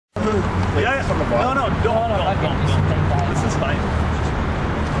Yeah, no, don't. This is fine.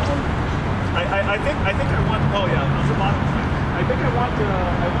 I think I want. Oh yeah, those are bottom. I think I want the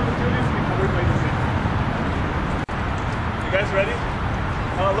studios to be covered by the same. You guys ready?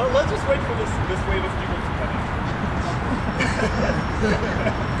 Let's just wait for this wave of people to come in.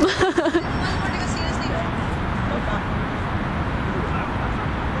 Seriously, right?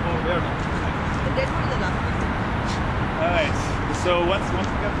 Oh, there. The dead one is the last one. All right. So once we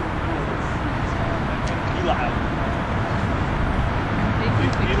get to the pool, be loud.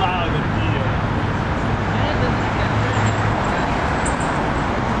 Be loud and be.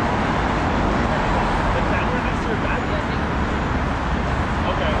 The camera next to your back.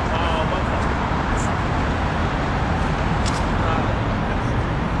 Okay. One second.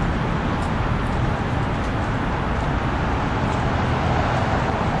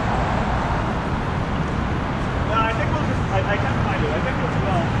 No, I think we'll just. I can't find it. I think we'll.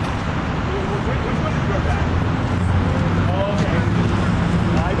 Which one is your back? Oh, okay.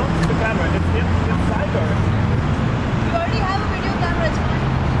 I don't see the camera. It's inside or? You already have a video camera, it's fine.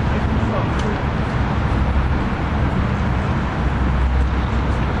 I think so.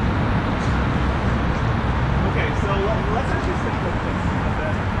 Okay, so let's actually stick with this. And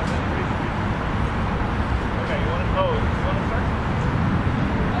then raise the video. Okay, you want to start?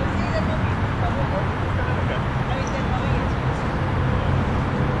 I would say that maybe. Okay. I mean, then how is it?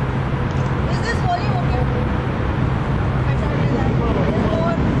 Is this volume okay? I started that. Or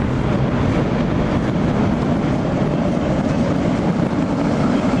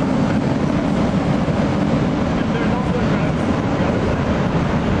If there's also a grab the other side.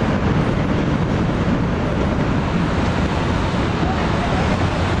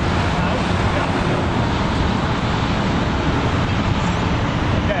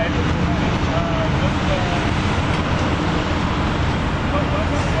 Okay.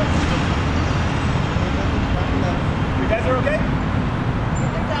 You guys are okay?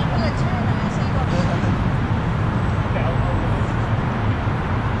 example, अच्छा है ना ऐसे ही बात. Okay, I'll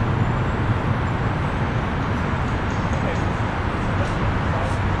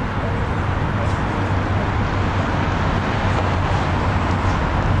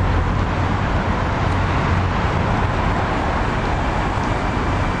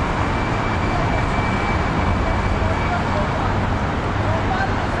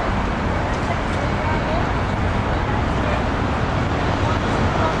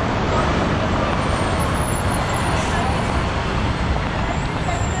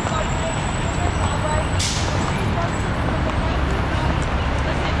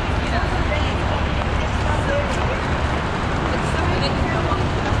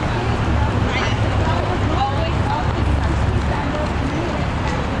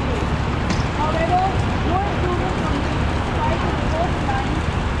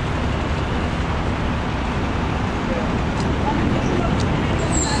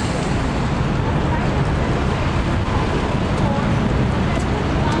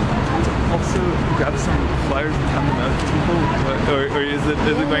grab some flyers and hand them out to people, or is it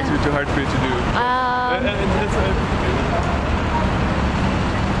going to be too hard for you to do?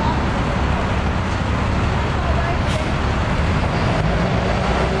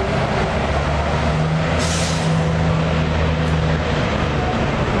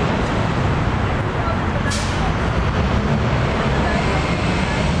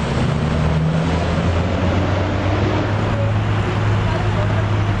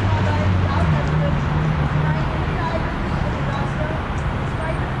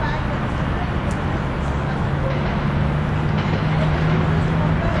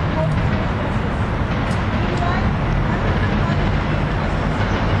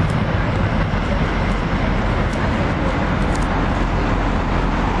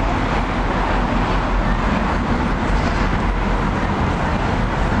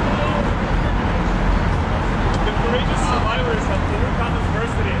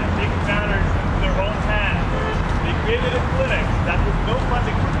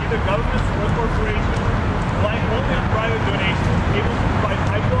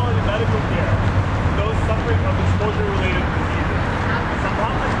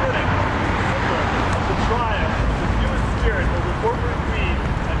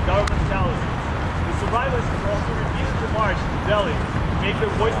 Survivors were also repeatedly marched to Delhi to make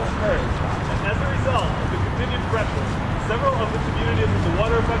their voices heard. And as a result of the continued pressure, several of the communities in the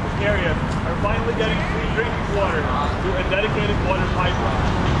water-affected areas are finally getting free drinking water through a dedicated water pipeline.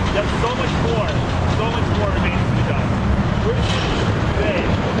 Yet so much more remains to be done. We're here today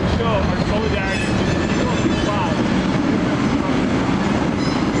to show our solidarity with the people of Bhopal.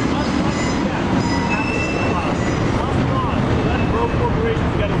 Let's not forget what happened in Bhopal. How long let rogue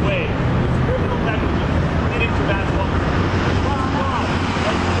corporations get away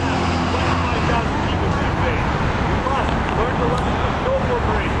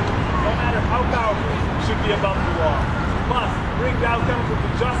down chemicals to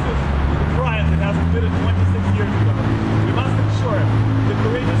justice for the crimes it has committed 26 years ago. We must ensure the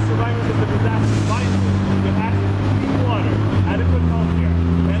courageous survivors of the disaster find food with access to clean water, adequate health care,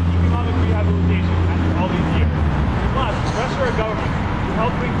 and economic rehabilitation after all these years. We must pressure our government to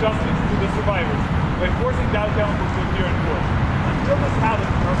help bring justice to the survivors by forcing down chemicals to appear in court. Until this happens,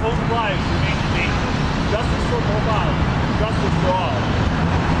 our own lives remain in danger. Justice for Bhopal, justice for all.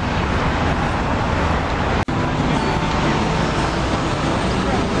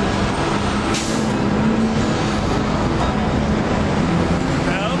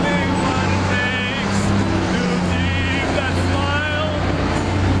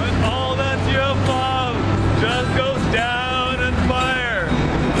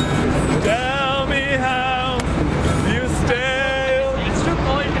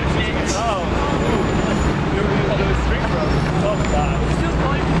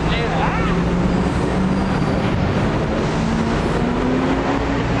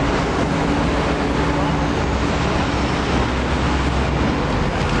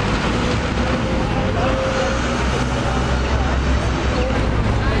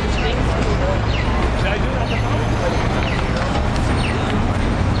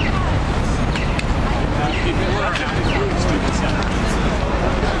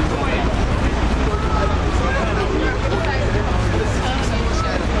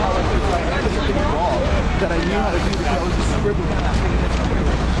 That I knew how to do because I was just scribbling.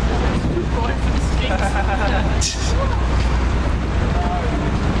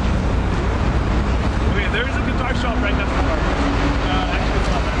 Okay, there's a guitar shop right next door. Actually, it's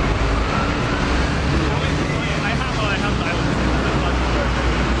not that. I have the island.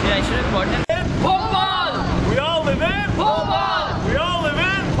 Yeah, I should have bought them. Bhopal! We all live in Bhopal! We all live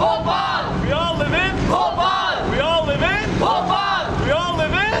in Bhopal! We all live in Bhopal! We all live in Bhopal! We all live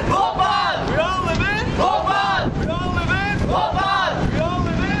in Bhopal! We all live in Bhopal! We all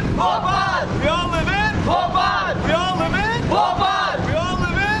live in Bhopal! We all live in Bhopal! We all live in Bhopal! We all live in Bhopal! We all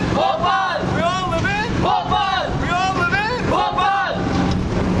live in Bhopal! We all live in Bhopal! We all live in Bhopal!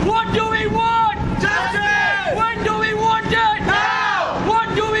 What do we want? Justice! When do we want it? Now! What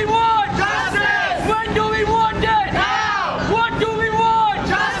do we want? Justice! When do we want it? Now! What do we want?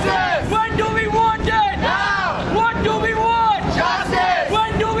 Justice! When do we want it? Now! What do we want? Justice!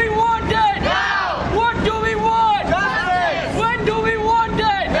 When do we want it? Now! What do we want? Justice! When do we want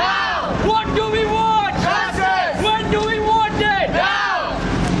it? Now! What do we want? Justice! When do we want it? Now!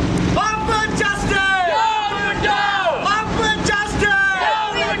 Up for justice! Down or down? Up for justice!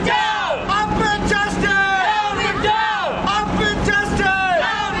 Down or down? Up for justice! Down or down? Up for justice!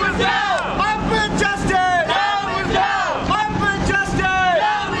 Down or down? Up for justice! Down or down? Up for justice!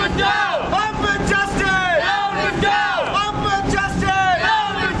 Down or down? Up for justice! Down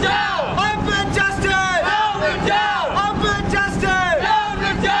or down? Up for justice! Down or down? Up for justice! Down or down? Up for justice! Down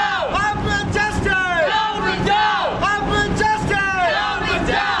or down? Up for justice! Down or down? Up for justice! Down or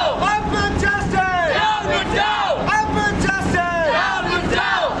down? Up for justice! Down or down? Up for justice! Down or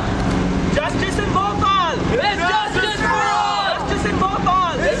down? Justice in Bhopal! It's justice for all! Justice in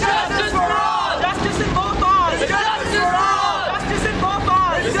Bhopal! It's justice for all! Justice in Bhopal! It's justice for all! Justice in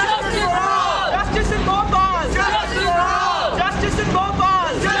Bhopal! It's justice for all! Justice in Bhopal! Justice for all! Justice in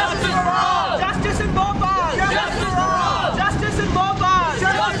Bhopal! Justice for all! Justice in Bhopal! Justice for all! Justice in Bhopal!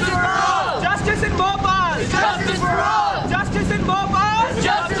 Justice for all! Justice in Bhopal! Justice for all! Justice in Bhopal!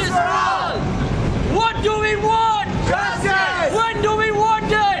 Justice for all! What do we want? Justice! When do we want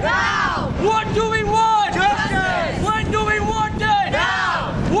it? Now! What do we want? Justice! When do we want it?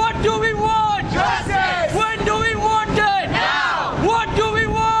 Now! What do we want? Justice! When do we want it? Now! What do we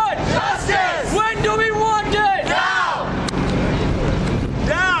want? Justice! When do we want it? Now!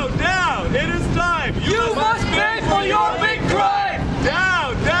 Down, down! It is time! You must pay for your big crime!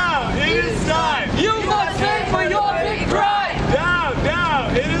 Down, down! It is time! You must pay for your big crime! Down,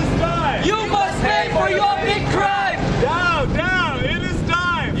 down! It is time! You must pay for your big crime! Down, down! It is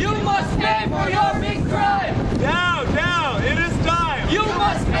time! You must pay for your big crime! Down, down! It is time! You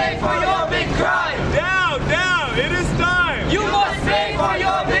must pay for your big crime! Down, down! It is time! You must pay for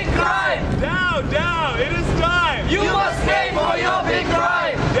your big crime! Down, down! It is time! You must pay for your big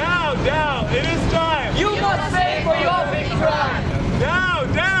crime! Down, down! It is time! You must pay for your big crime! Down,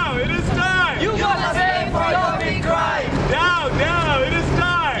 down! It is time! You must pay for your big crime! Down, down! It is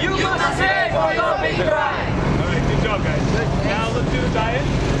time! You must pay for your big crime! Alright, good job, guys. Now let's do the diet.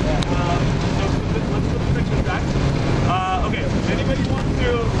 So let's put the pictures back. Okay, anybody want to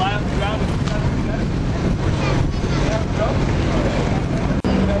lie on the ground and do that? Yeah, go.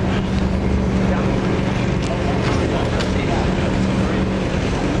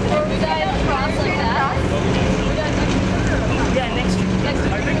 Or we got cross like that. Yeah, next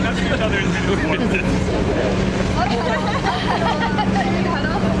Oh, you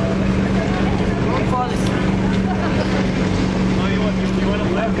want to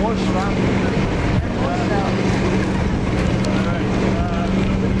let more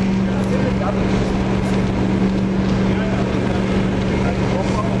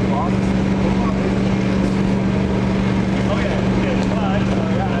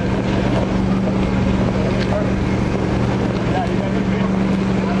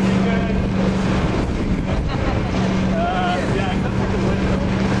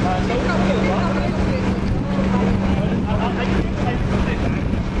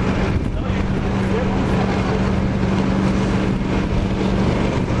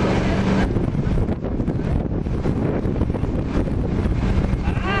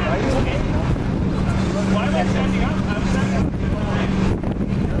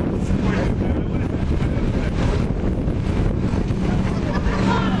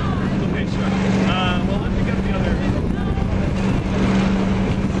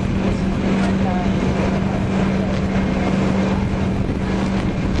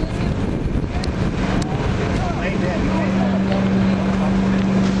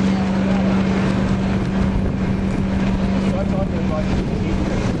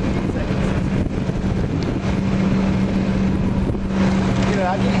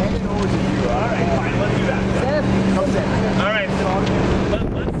I can hand it over to you. All right, fine, let's do that. Come sit. All right,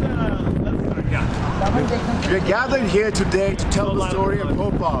 let's start. Yeah. We're gathered here today to tell the story of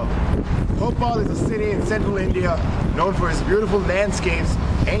Bhopal. Bhopal is a city in central India known for its beautiful landscapes,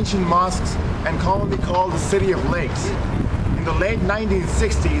 ancient mosques, and commonly called the City of Lakes. In the late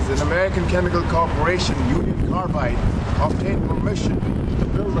 1960s, an American chemical corporation, Union Carbide, obtained permission to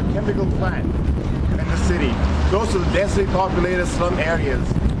build a chemical plant in the city, close to the densely populated slum areas.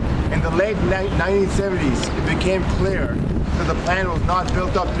 In the late 1970s, it became clear that the plant was not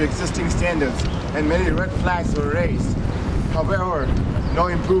built up to existing standards, and many red flags were raised. However, no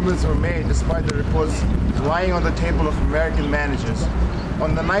improvements were made despite the reports lying on the table of American managers.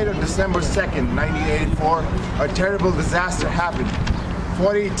 On the night of December 2nd, 1984, a terrible disaster happened.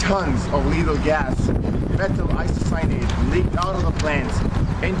 40 tons of lethal gas, methyl isocyanate, leaked out of the plants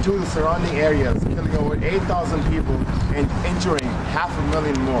into the surrounding areas, killing over 8,000 people and injuring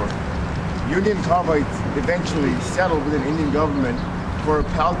 500,000 more. Union Carbide eventually settled with the Indian government for a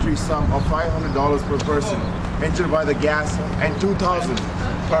paltry sum of $500 per person injured by the gas and $2,000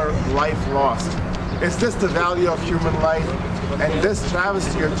 per life lost. Is this the value of human life? And this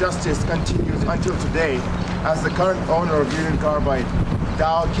travesty of justice continues until today, as the current owner of Union Carbide,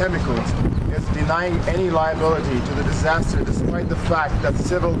 Dow Chemicals, is denying any liability to the disaster despite the fact that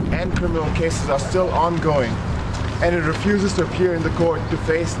civil and criminal cases are still ongoing, and it refuses to appear in the court to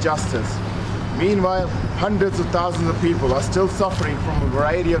face justice. Meanwhile, hundreds of thousands of people are still suffering from a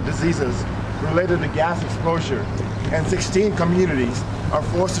variety of diseases related to gas exposure, and 16 communities are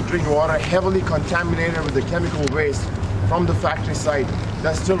forced to drink water heavily contaminated with the chemical waste from the factory site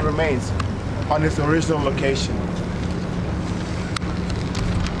that still remains on its original location.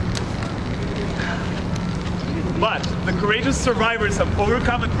 But the courageous survivors have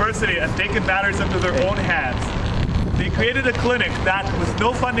overcome adversity and taken matters into their own hands. They created a clinic that, with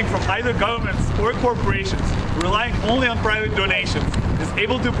no funding from either governments or corporations, relying only on private donations, is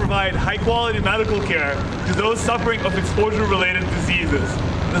able to provide high-quality medical care to those suffering of exposure-related diseases.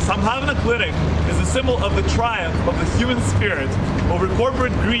 The Sambhavana Clinic is a symbol of the triumph of the human spirit over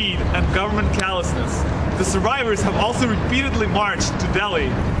corporate greed and government callousness. The survivors have also repeatedly marched to Delhi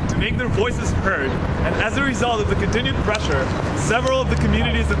to make their voices heard, and as a result of the continued pressure, several of the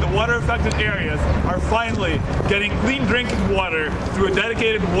communities in the water-affected areas are finally getting clean drinking water through a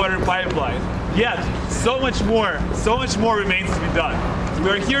dedicated water pipeline. Yet, so much more remains to be done. We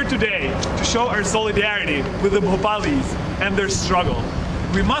are here today to show our solidarity with the Bhopalis and their struggle.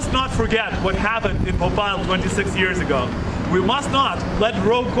 We must not forget what happened in Bhopal 26 years ago. We must not let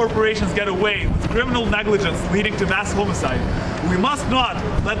rogue corporations get away with criminal negligence leading to mass homicide. We must not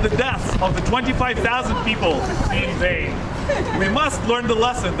let the deaths of the 25,000 people be in vain. We must learn the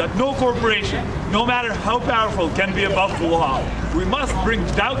lesson that no corporation, no matter how powerful, can be above the law. We must bring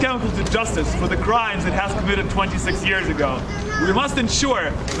Dow Chemicals to justice for the crimes it has committed 26 years ago. We must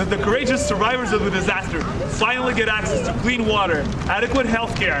ensure that the courageous survivors of the disaster finally get access to clean water, adequate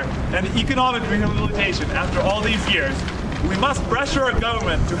health care, and economic rehabilitation after all these years. We must pressure our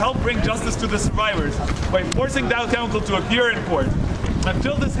government to help bring justice to the survivors by forcing Dow Chemical to appear in court.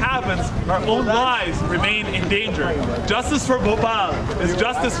 Until this happens, our own lives remain in danger. Justice for Bhopal is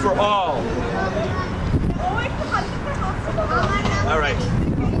justice for all. All right.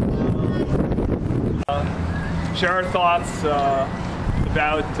 Share our thoughts. The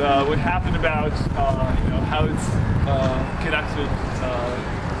about what happened, about how it's connected to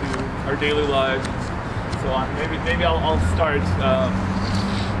our daily lives and so on. Maybe I'll start.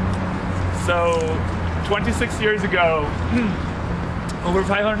 So 26 years ago, over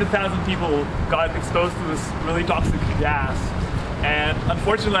 500,000 people got exposed to this really toxic gas, and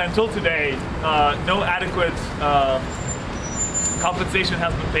unfortunately until today, no adequate compensation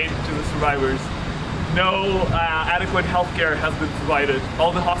has been paid to the survivors. No adequate health care has been provided.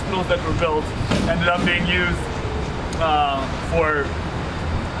 All the hospitals that were built ended up being used for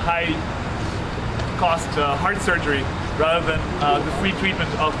high-cost heart surgery rather than the free treatment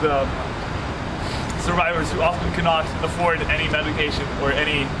of the survivors who often cannot afford any medication or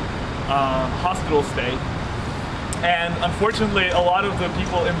any hospital stay. And unfortunately, a lot of the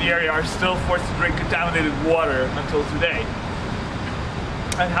people in the area are still forced to drink contaminated water until today.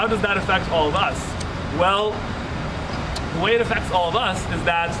 And how does that affect all of us? Well, the way it affects all of us is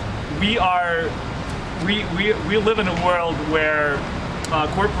that we live in a world where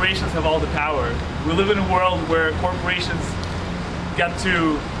corporations have all the power. We live in a world where corporations get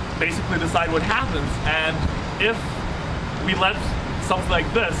to basically decide what happens. And if we let something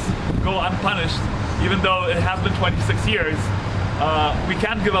like this go unpunished, even though it has been 26 years, we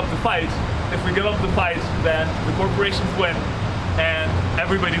can't give up the fight. If we give up the fight, then the corporations win and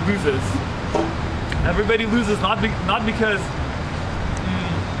everybody loses. Everybody loses not because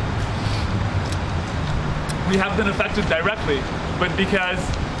we have been affected directly, but because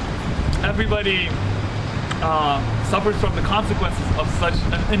everybody suffers from the consequences of such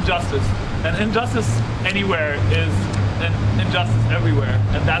an injustice. And injustice anywhere is an injustice everywhere,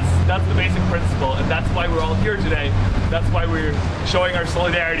 and that's the basic principle, and that's why we're all here today. That's why we're showing our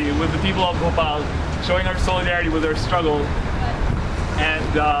solidarity with the people of Bhopal, showing our solidarity with their struggle, and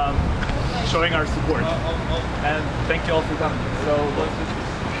showing our support. And thank you all for coming. So let's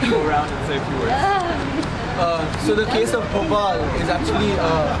just go around and say a few words. So the case of Bhopal is actually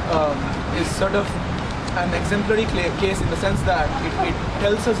is sort of an exemplary case in the sense that it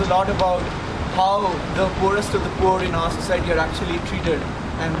tells us a lot about how the poorest of the poor in our society are actually treated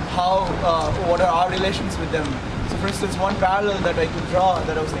and how what are our relations with them. So for instance, one parallel that I could draw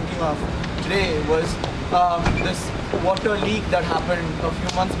that I was thinking of today was this water leak that happened a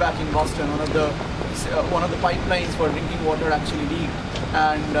few months back in Boston. One of the pipelines for drinking water actually leaked,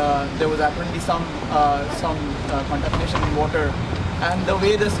 and there was apparently some contamination in water. And the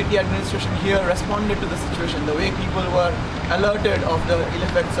way the city administration here responded to the situation, the way people were alerted of the ill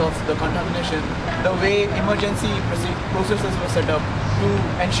effects of the contamination, the way emergency processes were set up to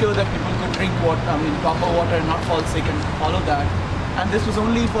ensure that people could drink water, proper water and not fall sick and all of that. And this was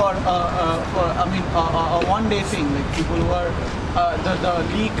only for a one-day thing. Like people were, the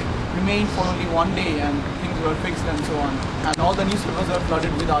leak remained for only one day, and things were fixed and so on. And all the newspapers were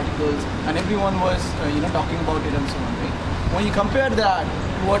flooded with articles, and everyone was, talking about it and so on. Right? When you compare that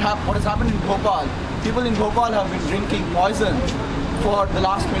to what has happened in Bhopal, people in Bhopal have been drinking poison for the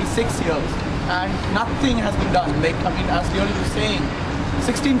last 26 years, and nothing has been done. As Leonie was saying,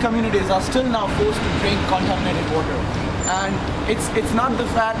 16 communities are still now forced to drink contaminated water. And it's not the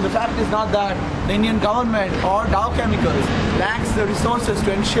fact is not that the Indian government or Dow Chemicals lacks the resources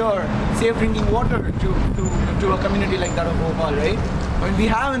to ensure safe drinking water to a community like that of Bhopal, right? We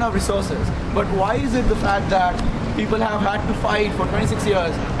have enough resources, but why is it the fact that people have had to fight for 26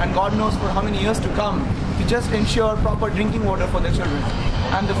 years and God knows for how many years to come to just ensure proper drinking water for their children?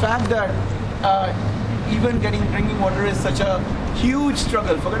 And the fact that even getting drinking water is such a huge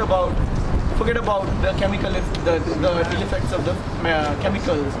struggle. Forget about the chemical, the ill effects of the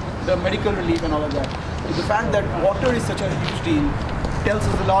chemicals, the medical relief and all of that. The fact that water is such a huge deal tells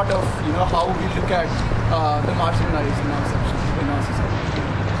us a lot of how we look at the marginalized in our society.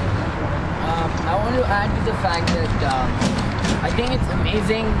 I want to add to the fact that I think it's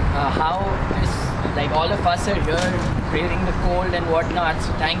amazing how all of us are here braving the cold and whatnot.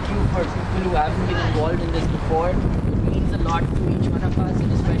 So thank you for people who haven't been involved in this before. It means a lot to each one of us,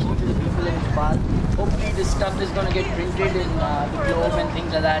 and especially to the people in Bhopal. Hopefully this stuff is going to get printed in the Globe and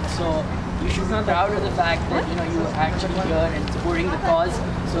things like that. So you should be proud of the fact that you are actually here and supporting the cause.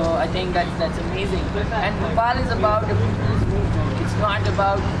 So I think that's amazing. And Bhopal is about a people's movement. It's not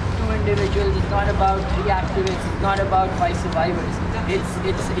about two individuals. It's not about three activists. It's not about 5 survivors.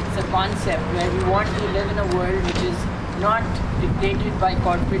 It's a concept where we want to live in a world which is not dictated by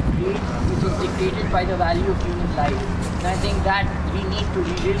corporate greed, which is dictated by the value of human life. And I think that we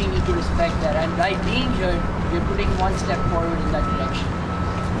really need to respect that. And by being here, we're putting one step forward in that direction.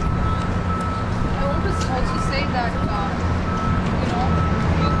 I want to also say that,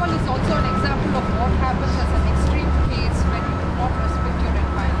 Bhopal is also an example of what happens as an extreme case when you do not respect your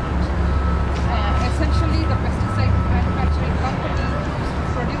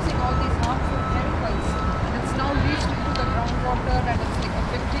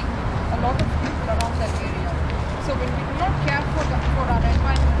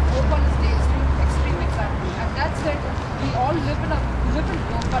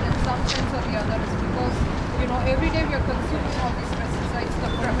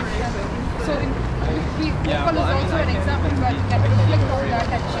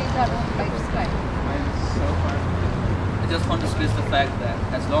is the fact that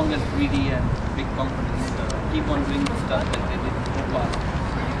as long as greedy and big companies keep on doing the stuff that they did in Bhopal,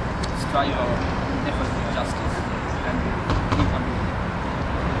 strive our effort for justice and keep on doing it.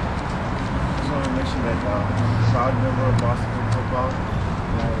 I just want to mention that I'm a proud member of Basketball Bhopal.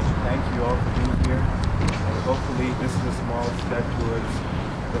 And I thank you all for being here. And hopefully this is a small step towards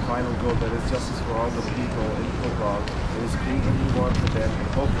the final goal, that is justice for all the people in Bhopal. It is clean drinking water for them, and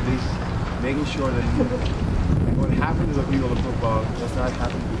hopefully making sure that what happened to the people of Bhopal does not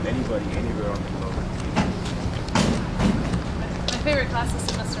happen to anybody anywhere on the globe. My favorite class this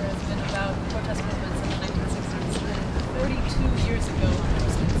semester has been about protest movements in the 1960s. 42 years ago, there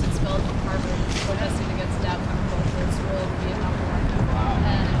were students expelled from Harvard protesting against Dow Chemical for its role in the Vietnam War.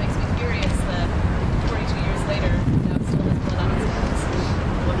 And it makes me furious that 42 years later, Dow still has blood on its hands.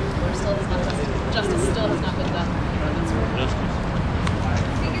 Justice still has not been done. I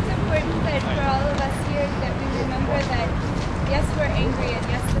think it's important that for all of us here that we remember that yes, we're angry and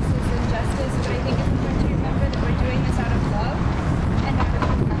yes, this is injustice, but I think it's important to remember that we're doing this out of love and out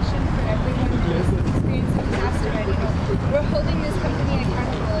of compassion for everyone who is experiencing disaster right now. We're holding this company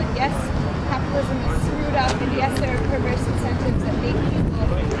accountable, and yes, capitalism is screwed up, and yes, there are perverse incentives that make people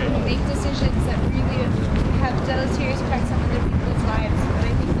make decisions that really have deleterious effects on other people's lives. But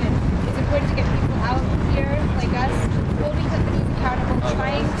I think that it's important to get people out here like us, holding companies accountable,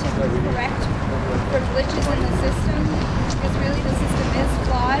 trying to correct for glitches in the system, because really the system is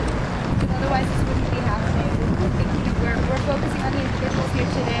flawed, because otherwise this wouldn't be happening. I think we're focusing on the individuals here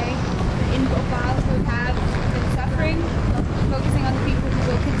today in Bhopal who have been suffering, focusing on the people who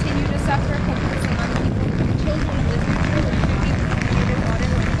will continue to suffer, focusing on the people who are children of this country, the people who needed water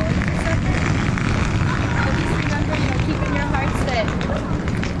who are going to suffer. But just remember, keep in your hearts that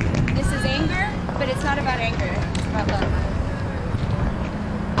this is anger, but it's not about anger, it's about love.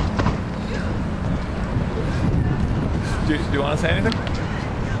 Do you want to say anything?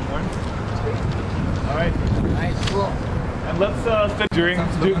 All right. Nice, cool. And let's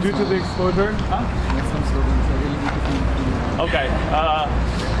due to the exposure. Huh? Okay.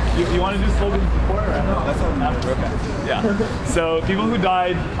 You want to do slogans before? Or no, that's all after. Okay. Yeah. So people who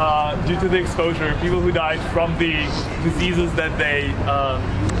died due to the exposure, people who died from the diseases that they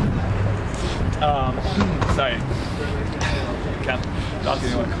sorry, can't talk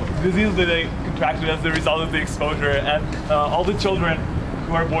anymore. Diseases that they contracted as a result of the exposure, and all the children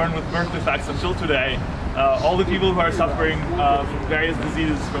who are born with birth defects until today, all the people who are suffering from various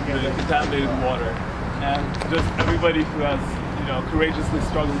diseases from the contaminated water, and just everybody who has, courageously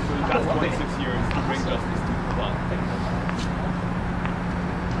struggled for the past 26 years to bring justice to Bhopal.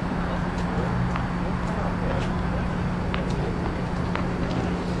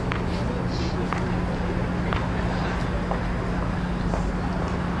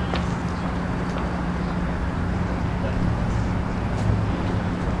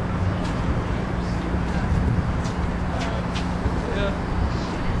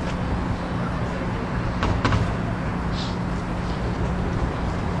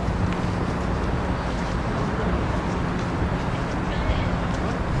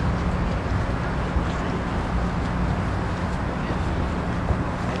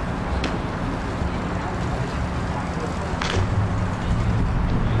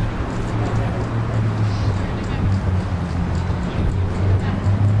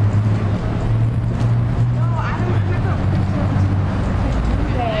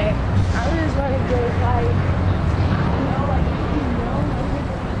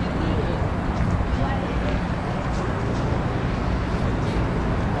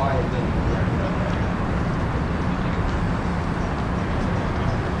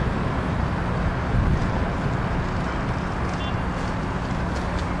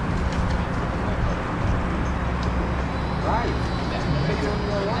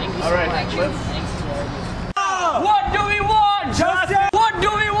 All right, let's. What do we want? Justice! What do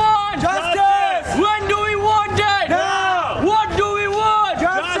we want? Justice! When do we want it? Now! What do we want?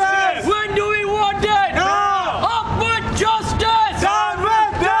 Justice! When do we want it? Now! Up with justice! Down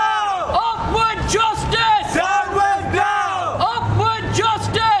with Dow! Up with justice! Down with Dow! Up with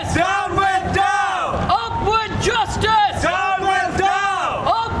justice! Down with Dow! Up with justice! Down with Dow!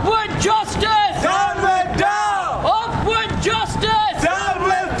 Up with justice! Down with Dow! Up with justice! Down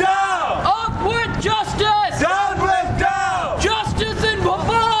with Dow! Up with justice! Down with Dow! Justice in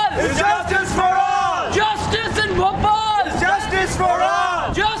Bhopal! It's justice for all! Justice in Bhopal! It's justice for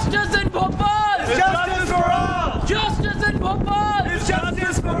all! Justice in Bhopal! It's justice for all! Justice in Bhopal! It's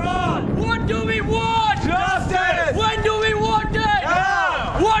justice for all! What do we want? Justice! When do we want it?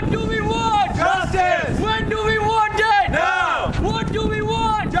 Now! What do we want? Justice! When do we want it? Now! What do we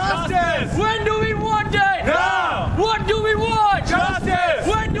want? Justice! When do we want it? Now! What do we want?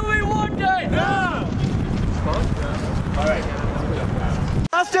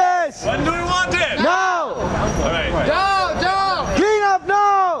 Justice! When do we want it? Now! All right. Clean up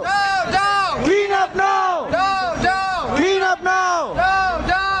now! Clean up now! Clean up now! Clean up now!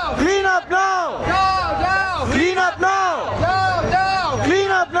 Clean up now! Clean up now! Clean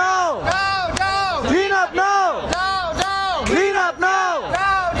up now! Clean up now! Clean up now!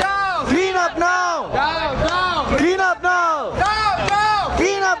 Clean up now!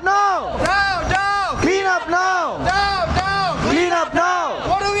 Clean up now! Clean up now! Clean up now!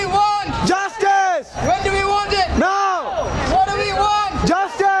 What do we want? Justice! When do we want it? Now!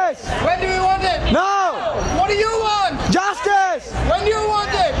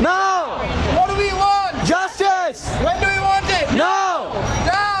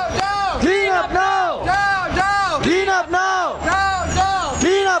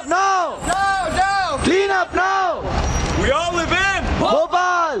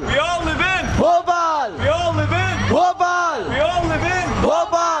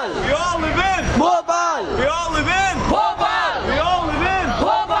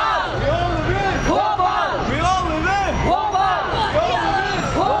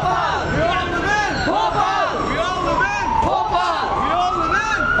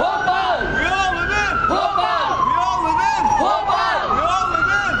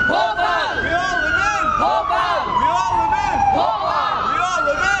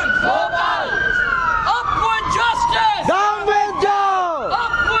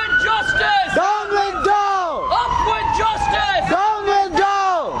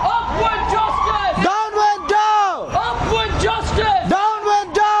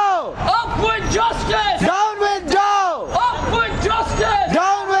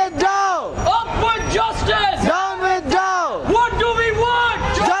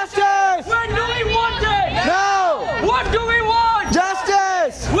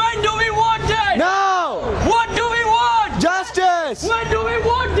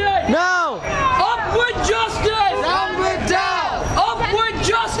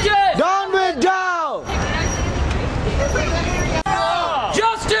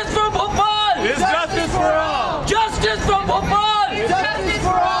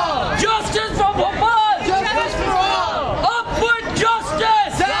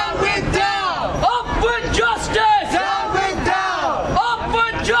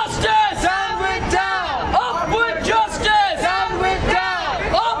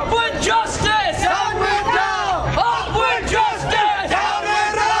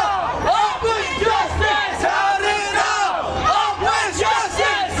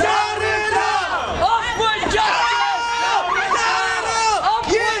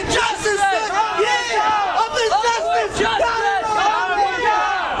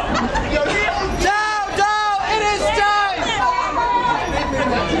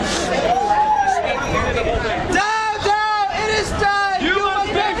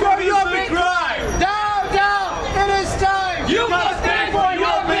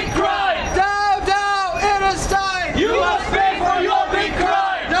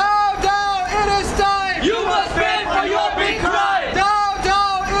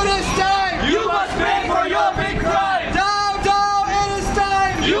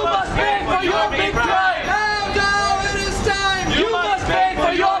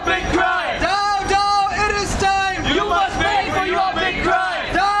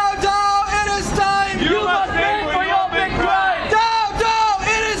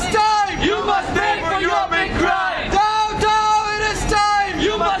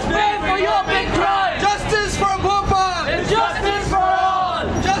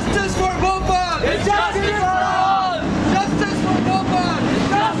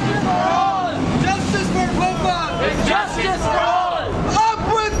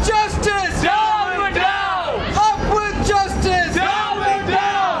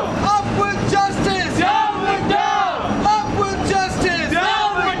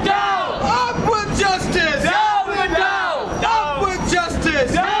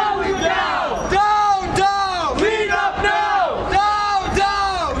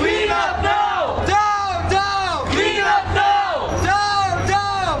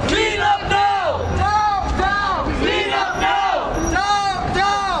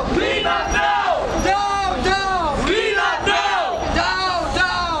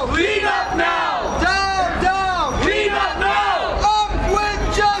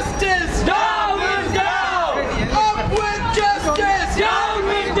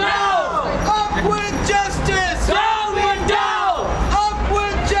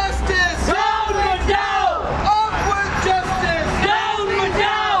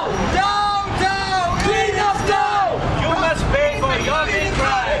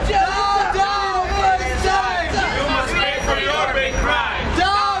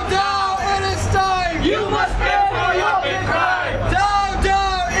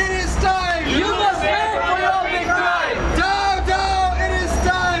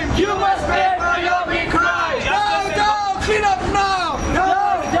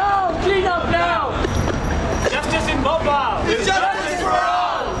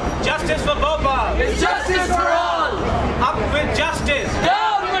 Justice for Bhopal. It's justice for all. Up with justice.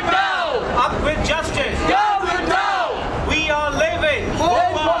 Down with down. Up with justice. Down with down. We are living.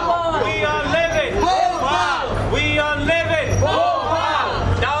 Bhopal. We are living. Bhopal. We are living.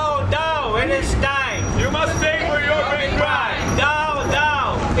 Bhopal. Down, down. It is time. You must pay for your big crime. Down,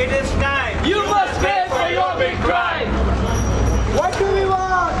 down. It is time. You must pay for your big crime. What do we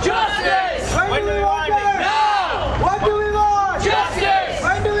want? Justice. When do we want it? Now. What do we want? Justice.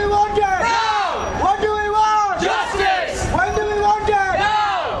 When do we want it? Now. What do we want? Justice. When do we want it?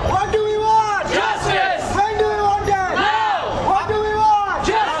 Now. What do we want? Justice. When do we want it? Now. What do we want?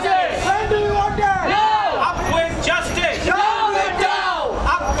 Justice. When do we want it? Now. Up with justice. Down with down.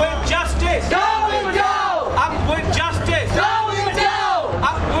 Up with justice. Down with down. Up with justice. Down with down.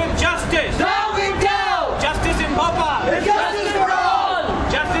 Up with justice. Down with down. Justice in Bhopal. It's justice for all.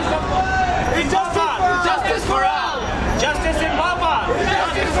 Justice in Bhopal. Justice for all. Justice in Bhopal.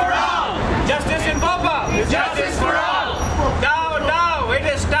 Justice for all. Justice in Bhopal. Justice for all. Now, now, it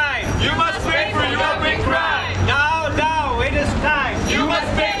is time. You must pay for your big crime. Now, now, it is time. You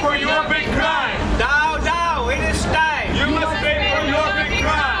must pay for your big crime. Now, now, it is time. You must pay for your big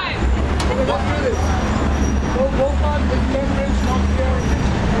crime.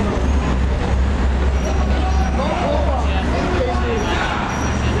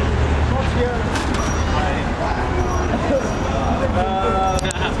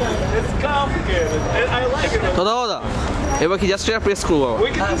 It's complicated. I like it. দাদা এবার কি just press করবো We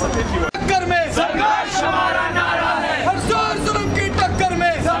can do some if you want. टक्कर में संघर्ष हमारा नारा है. हर जोर जुल्म की टक्कर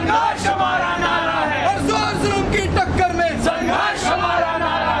में संघर्ष हमारा नारा है. हर जोर जुल्म की टक्कर में संघर्ष हमारा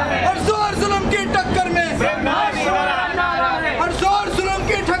नारा है. हर जोर जुल्म की टक्कर में संघर्ष हमारा नारा है. हर जोर जुल्म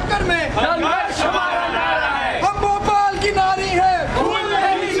की टक्कर में संघर्ष हमारा नारा है. हम भोपाल की नारी है फूल में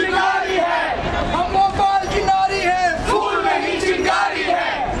ही चिंगारी है. हम भोपाल की नारी है फूल में ही चिंगारी है.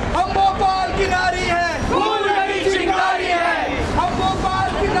 हम भोपाल की नारी है फूल में ही चिंगारी है. हम भोपाल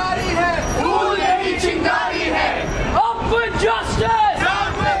की नारी है फूल में ही चिंगारी है. Up with justice.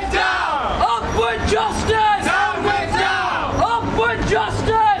 Down with down. Up with justice. Down with down. Up with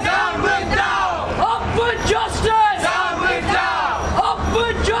justice. Down with down. Up with justice. Down with down. Up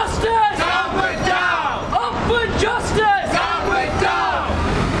with justice. Down with down. Up with justice. Down with down.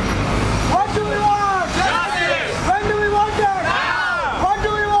 What do we want? Justice. When do we want it? Now. What do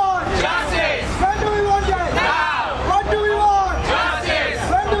we want? Justice. When do we want it? Now. What do we want? Justice.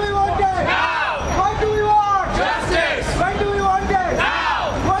 When do we want it? Now. What do we want? Justice. When do we want it? Now.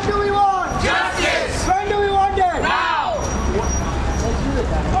 What do we want? Justice. When do we want it? Now.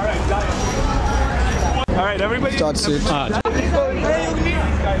 All right, got it. All right, everybody. Start suit.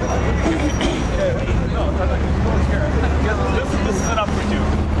 This is enough for two.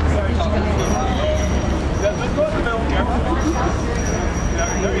 Yeah, just go in the middle here.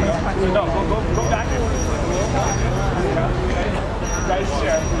 Yeah, there you go. No, go back. Guys,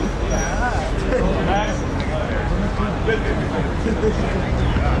 share.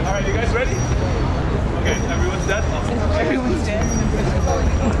 All right, you guys ready? Okay, everyone's dead? Everyone's dead.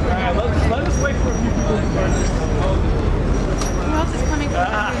 All right, let us wait for a few people to start. Who else is coming from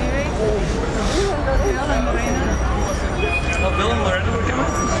anyway? Bill and Lorena. Oh, Bill and Lorena were coming?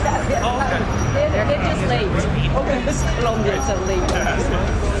 Oh, okay. They're just late. Okay, this is longer, so late.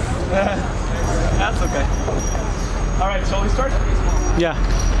 That's okay. All right, shall we start? Yeah.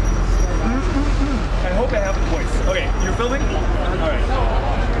 I hope I have a voice. Okay, you're filming? All right.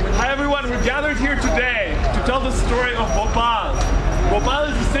 Hi everyone, we're gathered here today to tell the story of Bhopal. Bhopal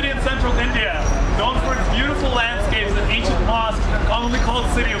is a city in central India, known for its beautiful landscapes and ancient mosques, commonly called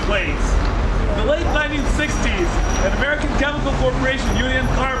City of Lakes. In the late 1960s, an American chemical corporation, Union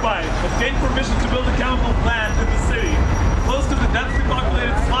Carbide, obtained permission to build a chemical plant in the city, close to the densely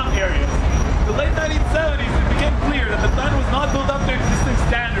populated slum areas. In the late 1970s, it became clear that the plant was not built up to existing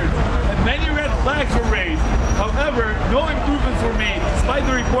standards, and many red flags were raised. However, no improvements were made, despite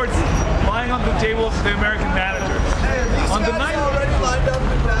the reports lying on the table of the American managers. On the night already lined up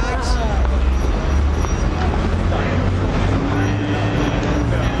with bags.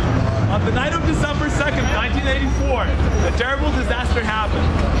 On the night of December 2nd, 1984, a terrible disaster happened.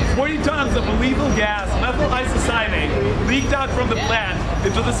 40 tons of a lethal gas, methyl isocyanate, leaked out from the plant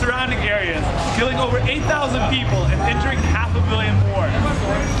into the surrounding areas, killing over 8,000 people and injuring 500 million more.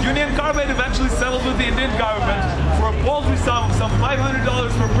 Union Carbide eventually settled with the Indian government for a paltry sum of some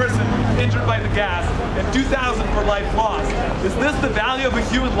 $500 per person injured by the gas and $2,000 for life lost. Is this the value of a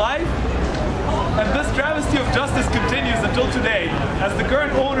human life? And this travesty of justice continues until today, as the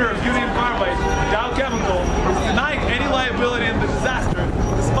current owner of Union Carbide, Dow Chemical, is denying any liability in the disaster,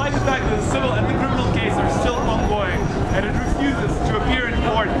 despite the fact that the civil and the criminal case are still ongoing, and it refuses to appear in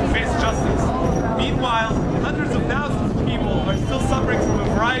court to face justice. Meanwhile, hundreds of thousands of people are still suffering from a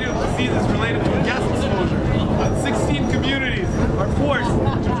variety of diseases related to gas exposure, and 16 communities are forced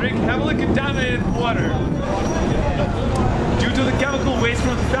to drink heavily contaminated water due to the chemical waste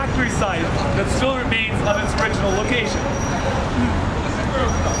from the factory site that still remains on its original location.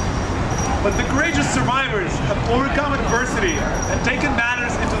 But the courageous survivors have overcome adversity and taken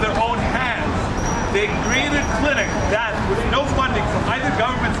matters into their own hands. They created a clinic that, with no funding from either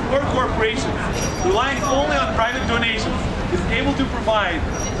governments or corporations, relying only on private donations, is able to provide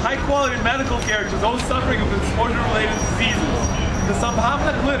high-quality medical care to those suffering of exposure-related diseases. The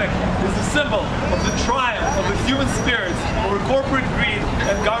Sambhavna Clinic is a symbol of the triumph of the human spirits over corporate greed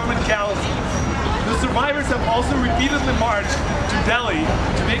and government callousness. The survivors have also repeatedly marched to Delhi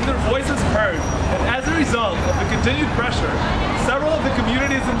to make their voices heard, and as a result of the continued pressure, several of the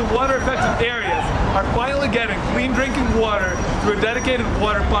communities in the water-affected areas are finally getting clean drinking water through a dedicated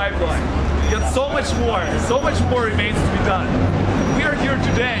water pipeline. Yet so much more remains to be done. We are here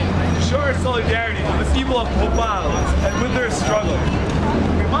today to show our solidarity with the people of Bhopal and with their struggle.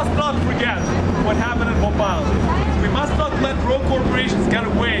 We must not forget what happened in Bhopal. We must not let rogue corporations get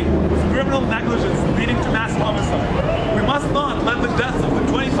away with criminal negligence leading to mass homicide. We must not let the deaths of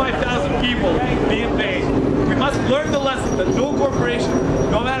the 25,000 people be in vain. We must learn the lesson that no corporation,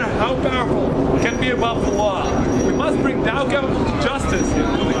 no matter how powerful, can be above the law. We must bring Dow Chemical to justice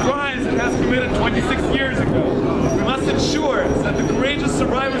for the crimes it has committed 26 years ago. We must ensure that the courageous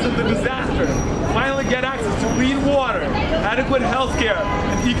survivors of the disaster finally get access to clean water, adequate health care,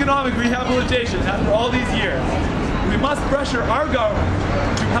 and economic rehabilitation after all these years. We must pressure our government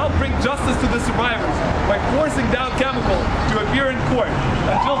to help bring justice to the survivors by forcing Dow Chemical to appear in court.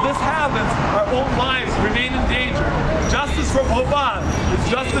 Until this happens, our own lives remain in danger. Justice for Bhopal is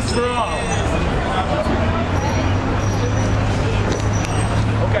justice for all.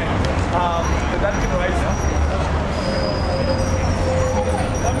 Okay, that can rise now.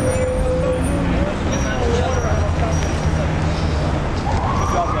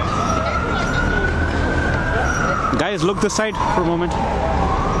 Guys, look this side for a moment.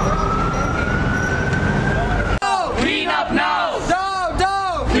 Clean up now! Dow,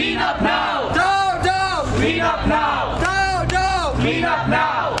 Dow! Clean up now! Dow, Dow! Clean up now! Dow, Dow! Clean up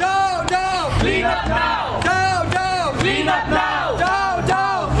now! Dow, Dow! Clean up now! Dow, Dow! Clean up now! Dow,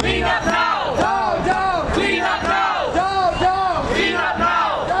 Dow! Clean up now! Dow, Dow! Clean up now! Dow, Dow! Clean up now! Dow, Dow! Clean up now!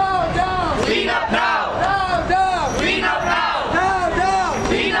 Dow, Dow! Clean up now!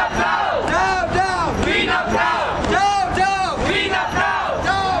 Dow, Dow! Clean up now! Dow, Dow! Clean up now! Dow, Dow! Clean up now!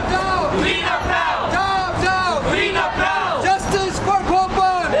 Dow, Dow! Clean up now! Dow, Dow! Clean up now! Justice for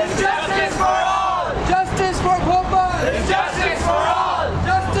Bhopal! Justice for all! Justice for Bhopal!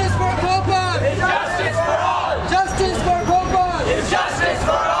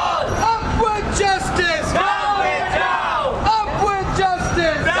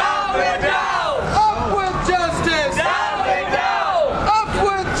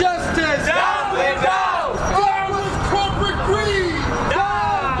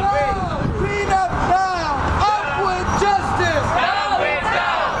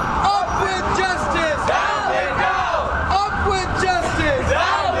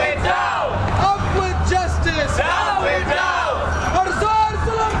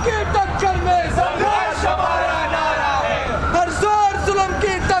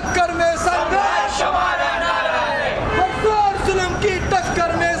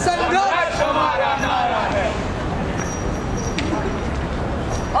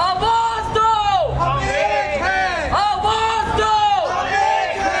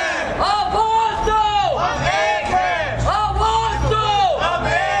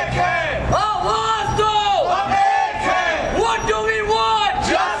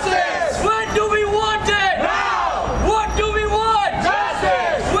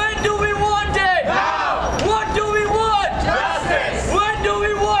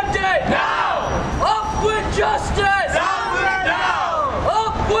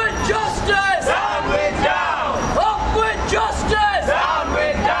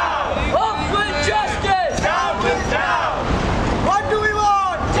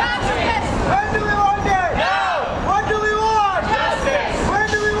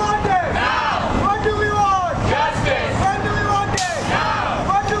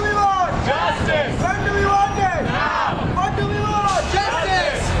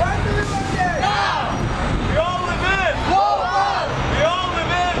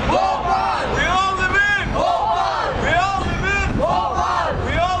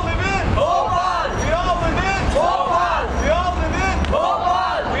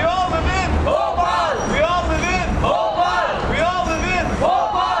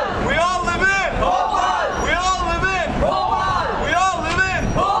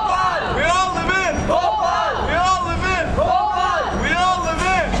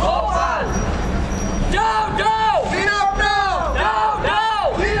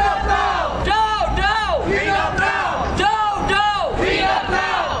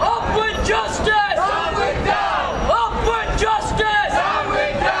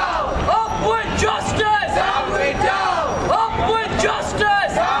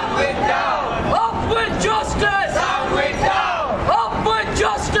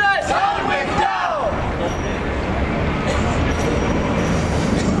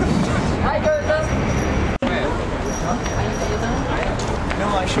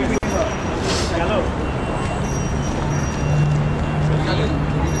 Hello.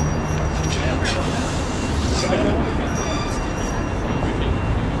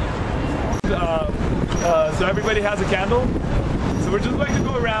 So everybody has a candle. So we're just going to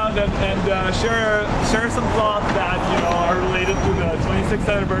go around and share some thoughts that are related to the 26th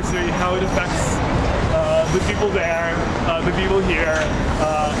anniversary, how it affects the people there, the people here,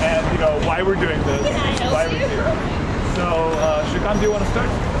 and why we're doing this, why we're here. So Shrikant, do you want to start?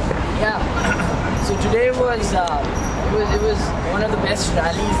 Yeah. So today was it was one of the best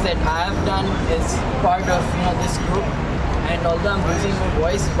rallies that I have done as part of this group. And although I'm losing my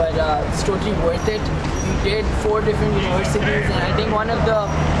voice, but it's totally worth it. We did 4 different universities, and I think one of the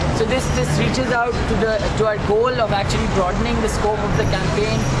this reaches out to our goal of actually broadening the scope of the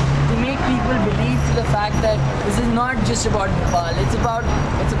campaign to make people believe to the fact that this is not just about Bhopal. It's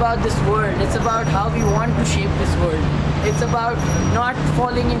about this world. It's about how we want to shape this world. It's about not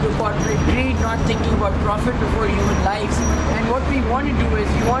falling into corporate greed, not thinking about profit before human lives. And what we want to do is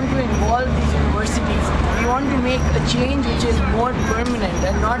we want to involve these universities. We want to make a change which is more permanent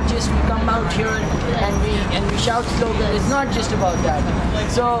and not just we come out here and we shout slogans. It's not just about that.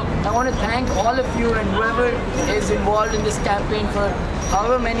 So I want to thank all of you and whoever is involved in this campaign for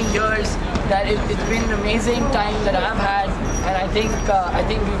however many years. That it's been an amazing time that I've had, and I think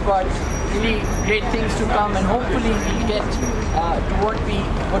we've got really great things to come, and hopefully we'll get to what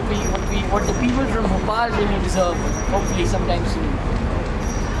the people from Bhopal really deserve. Hopefully sometime soon.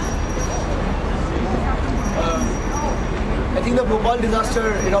 I think the Bhopal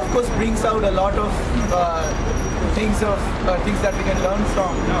disaster, it of course brings out a lot of things that we can learn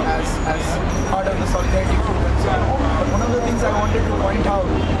from as part of the solidarity movement. But one of the things I wanted to point out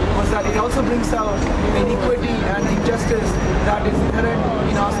was that it also brings out the inequity and injustice that is inherent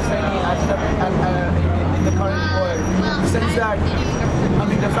in our society in the current world. In the sense that,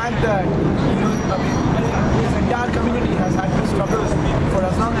 the fact that this entire community has had to struggle for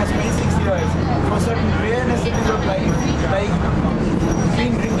as long as 26 years for certain bare necessities of life, like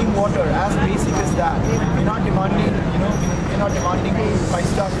clean drinking water, as basic as that. We're not demanding, we're not demanding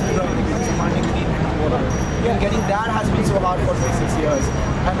 5-star food or anything, we're demanding clean drinking water. Getting that has been so hard for 26 years.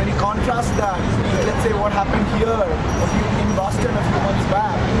 And when you contrast that, let's say what happened here in Boston a few months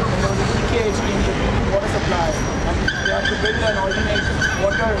back, when there was a leakage in the water supply, and they had to build an alternate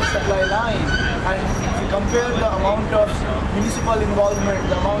water supply line. And if you compare the amount of municipal involvement,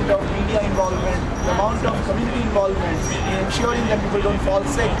 the amount of media involvement, the amount of community involvement in ensuring that people don't fall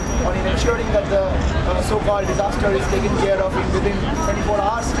sick, or in ensuring that the so-called disaster is taken care of within 24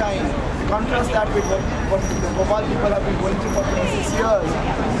 hours time, contrast that with what the Bhopal people have been going through for 26 years.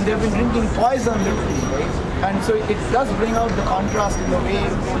 And they've been drinking poison literally, right? And so it does bring out the contrast in the way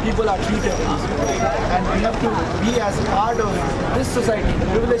people are treated in this world. And we have to be, as part of this society, the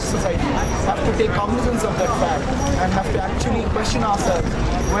privileged society, have to take cognizance of that fact and have to actually question ourselves,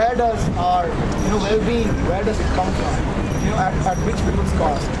 where does our well-being, where does it come from? At which people's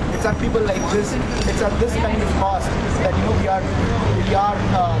cost? It's at people like this, it's at this kind of cost that we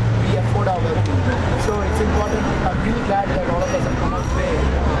afford our well-being. So it's important. I'm really glad that all of us have come out today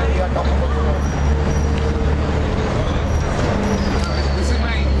and we are talking about the world. This is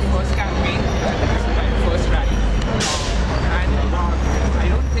my first campaign, this is my first rally, and I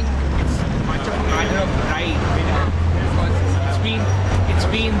don't think it's much of a matter of pride, because it's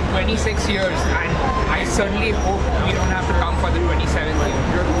been 26 years, and I certainly hope we don't have to come for the 27th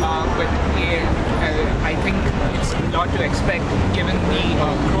year. But I think it's a lot to expect, given the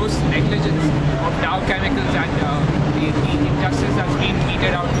gross negligence of Dow Chemicals and the injustice that's been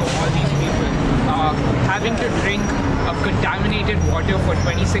meted out to all these people. Having to drink contaminated water for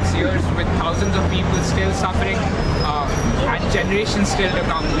 26 years with thousands of people still suffering and generations still to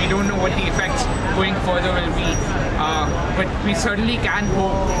come. We don't know what the effects going further will be, but we certainly can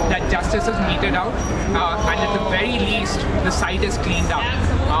hope that justice is meted out, and at the very least the site is cleaned up.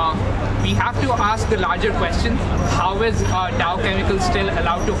 We have to ask the larger question: how is Dow Chemicals still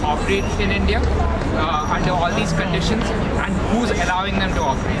allowed to operate in India under all these conditions, and who's allowing them to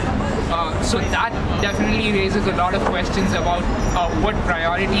operate? So that definitely raises a lot of questions about what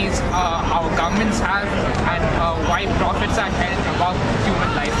priorities our governments have, and why profits are held above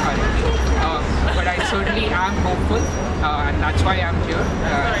human life currently. But I certainly am hopeful, and that's why I'm here.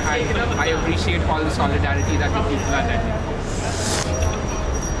 I appreciate all the solidarity that the people are lending.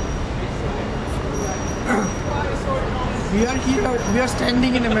 We are here, we are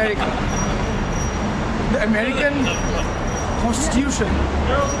standing in America. The American Constitution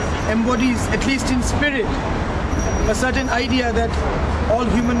embodies, at least in spirit, a certain idea that all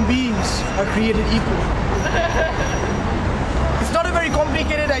human beings are created equal. It's not a very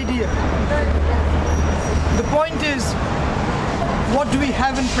complicated idea. The point is, what do we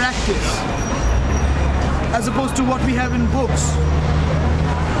have in practice as opposed to what we have in books?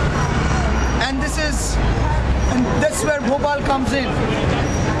 And that's where Bhopal comes in.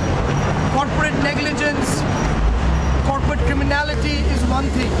 Corporate negligence, corporate criminality is one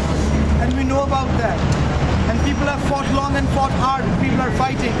thing, and we know about that. And people have fought long and fought hard, and people are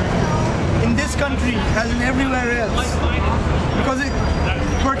fighting in this country as in everywhere else, because it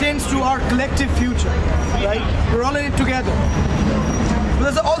pertains to our collective future, right? We're all in it together. But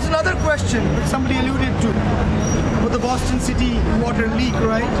there's also another question that somebody alluded to, with the Boston City water leak,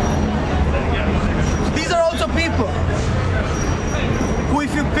 right? These are also people who,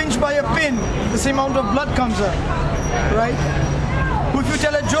 if you pinch by a pin, the same amount of blood comes out, right? Who, if you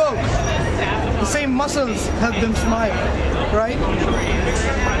tell a joke, the same muscles help them smile, right?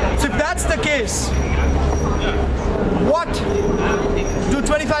 So if that's the case, what do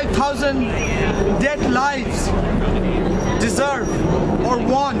 25,000 dead lives deserve or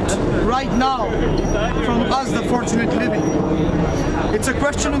want right now from us, the fortunate living? It's a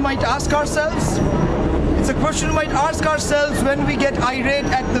question we might ask ourselves. It's a question we might ask ourselves when we get irate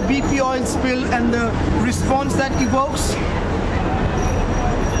at the BP oil spill and the response that evokes.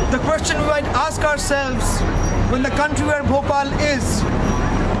 The question we might ask ourselves when the country where Bhopal is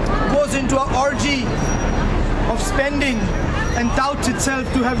goes into an orgy of spending and touts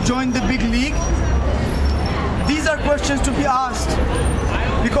itself to have joined the big league. These are questions to be asked,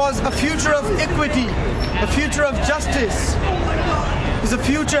 because a future of equity, a future of justice, is a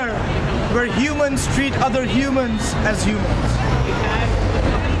future where humans treat other humans as humans.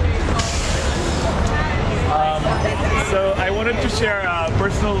 So I wanted to share a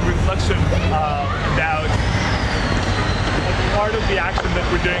personal reflection about part of the action that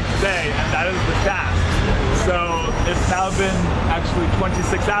we're doing today, and that is the fast. So it's now been actually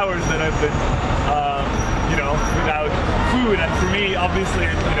 26 hours that I've been, without food, and for me, obviously,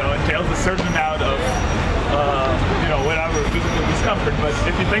 it, entails a certain amount of, whatever physical discomfort. But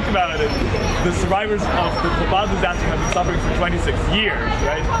if you think about it, the survivors of the Bhopal disaster have been suffering for 26 years,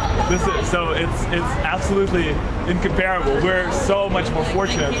 right? So it's absolutely incomparable. We're so much more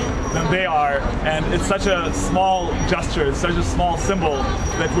fortunate than they are, and it's such a small gesture, it's such a small symbol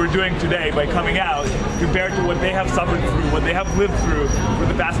that we're doing today by coming out compared to what they have suffered through, what they have lived through for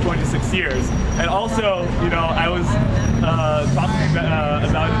the past 26 years. And also, I was talking about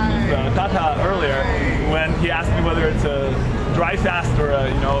it with Tata earlier when he asked me whether it's a dry fast or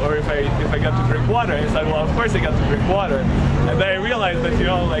or if I get to drink water. He said, well, of course I get to drink water. And then I realized that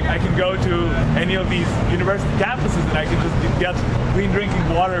I can go to any of these university campuses and I can just get clean drinking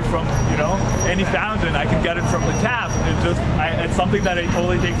water from any fountain. I can get it from the tap. It's something that I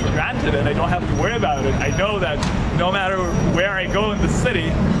totally take for granted, and I don't have to worry about it. I know that no matter where I go in the city,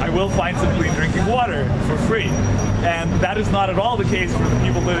 I will find some clean drinking water for free. And that is not at all the case for the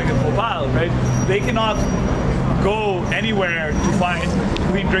people living in Bhopal, right? They cannot go anywhere to find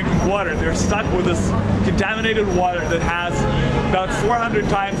clean drinking water. They're stuck with this contaminated water that has about 400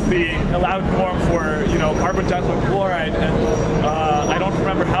 times the allowed norm for carbon tetrachloride, and I don't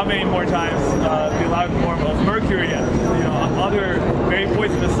remember how many more times the allowed norm of mercury and other very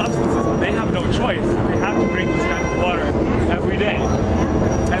poisonous substances. But they have no choice. They have to drink this kind of water every day.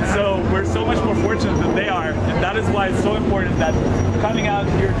 And so we're so much more fortunate than they are, and that is why it's so important that coming out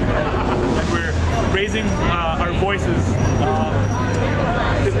here today and we're raising our voices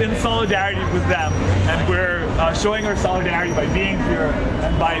in solidarity with them, and we're showing our solidarity by being here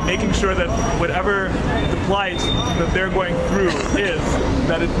and by making sure that whatever the plight that they're going through is,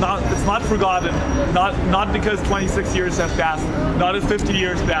 that it's not forgotten, not because 26 years have passed, not as 50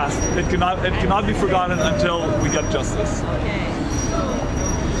 years passed. It cannot be forgotten until we get justice.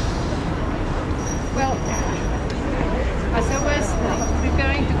 Well, as I was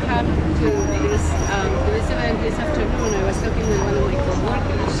preparing to come to this event this afternoon, I was talking with one of my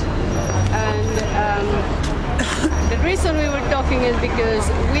co-workers, and the reason we were talking is because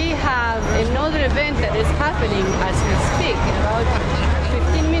we have another event that is happening as we speak. In about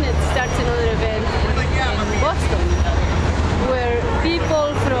 15 minutes starts another event in Boston, where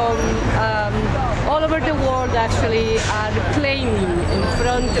people from all over the world actually are claiming in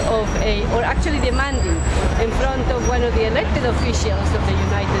front of or actually demanding in front of one of the elected officials of the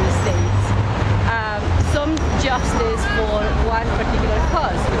United States some justice for one particular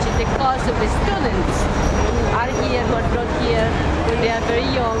cause, which is the cause of the students who are here, who are brought here when they are very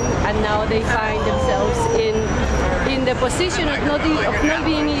young, and now they find themselves in the position of not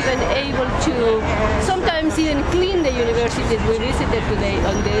being even able to sometimes even clean the universities we visited today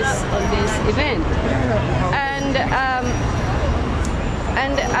on this event. And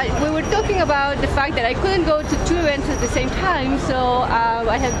we were talking about the fact that I couldn't go to two events at the same time, so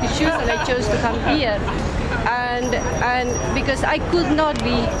I had to choose, and I chose to come here. And because I could not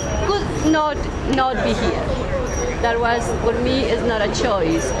be here. That was, for me, is not a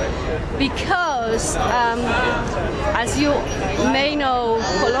choice. Because, as you may know,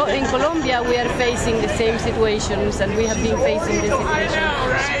 in Colombia we are facing the same situations, and we have been facing the situation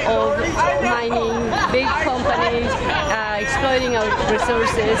of mining, big companies exploiting our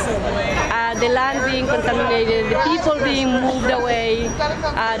resources, the land being contaminated, the people being moved away,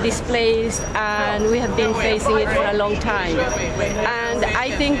 displaced, and we have been facing it for a long time. And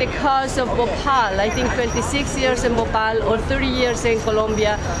I think the cause of Bhopal, I think 26 years in Bhopal, or 30 years in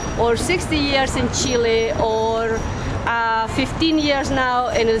Colombia, or 60 years in Chile, or 15 years now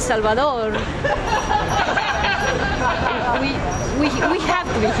in El Salvador, we have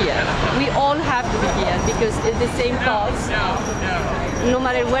to be here. We all have to be here because it's the same cause. No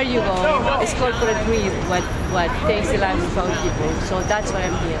matter where you go, it's corporate greed what takes the lives of our people. So that's why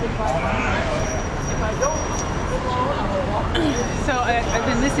I'm here. So I've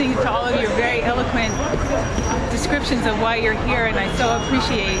been listening to all of your very eloquent descriptions of why you're here, and I so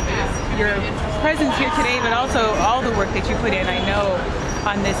appreciate your presence here today, but also all the work that you put in, I know,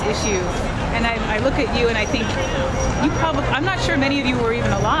 on this issue. And I look at you and I think you probably, I'm not sure many of you were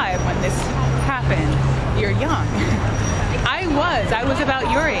even alive when this happened. You're young. I was about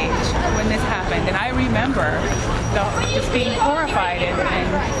your age when this happened, and I remember just being horrified and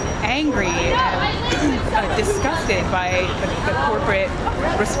angry and disgusted by the corporate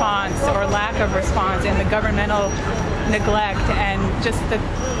response or lack of response, and the governmental neglect, and just the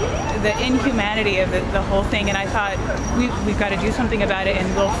inhumanity of the whole thing. And I thought, we've got to do something about it,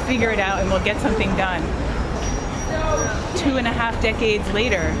 and we'll figure it out, and we'll get something done. 2.5 decades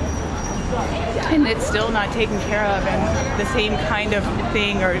later, and it's still not taken care of, and the same kind of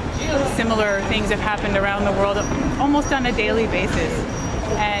thing or similar things have happened around the world almost on a daily basis.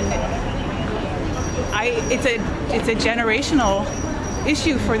 And it's a generational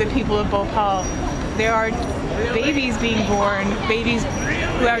issue for the people of Bhopal. There are babies being born, babies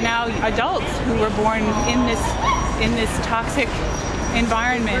who are now adults who were born in this toxic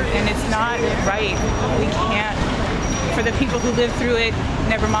environment, and it's not right. We can't. For the people who lived through it,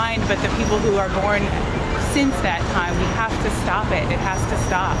 never mind, but the people who are born since that time, we have to stop it. It has to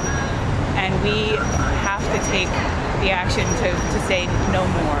stop. And we have to take the action to say no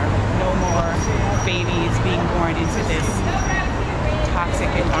more babies being born into this toxic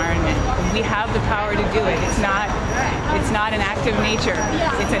environment. We have the power to do it. It's not an act of nature.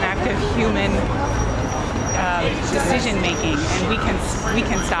 It's an act of human decision making, and we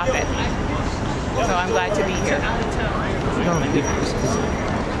can stop it. So I'm glad to be here.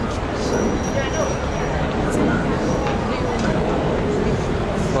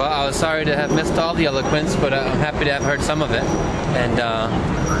 Well, I was sorry to have missed all the eloquence, but I'm happy to have heard some of it. And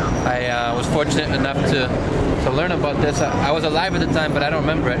I was fortunate enough to learn about this. I was alive at the time, but I don't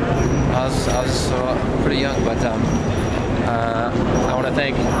remember it. I was pretty young, but I want to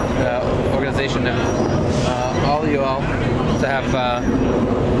thank the organization and all of you all to have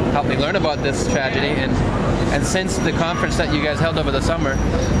helped me learn about this tragedy. And since the conference that you guys held over the summer,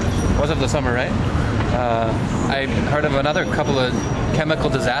 was over the summer, right? I heard of another couple of chemical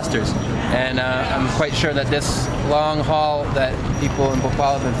disasters, and I'm quite sure that this long haul that people in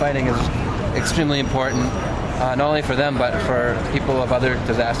Bhopal have been fighting is extremely important, not only for them, but for people of other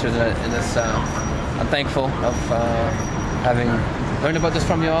disasters in this. I'm thankful of having learned about this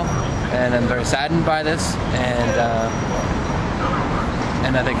from you all, and I'm very saddened by this,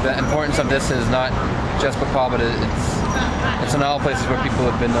 and I think the importance of this is not just Bhopal, but it's in all places where people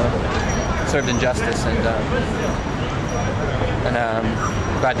have been served injustice, and I'm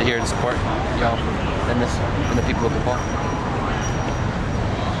glad to hear and support y'all in this, and the people of Bhopal.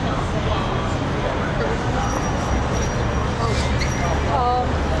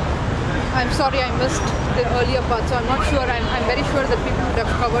 I'm sorry I missed the earlier part, so I'm not sure. I'm very sure that people would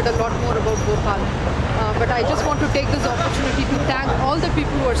have covered a lot more about Bhopal. But I just want to take this opportunity to thank all the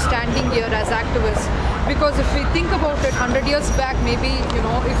people who are standing here as activists. Because if we think about it, 100 years back, maybe,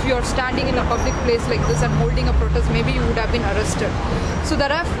 if you're standing in a public place like this and holding a protest, maybe you would have been arrested. So there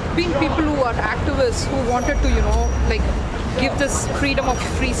have been people who are activists who wanted to, give this freedom of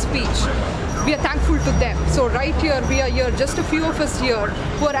free speech. We are thankful to them. So right here, we are here, just a few of us here,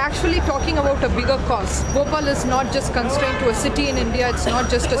 who are actually talking about a bigger cause. Bhopal is not just constrained to a city in India. It's not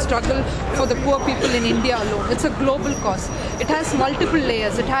just a struggle for the poor people in India alone. It's a global cause. It has multiple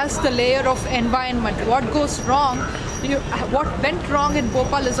layers. It has the layer of environment. What goes wrong what went wrong in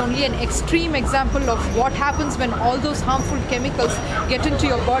Bhopal is only an extreme example of what happens when all those harmful chemicals get into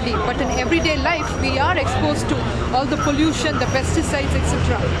your body. But in everyday life, we are exposed to all the pollution, the pesticides,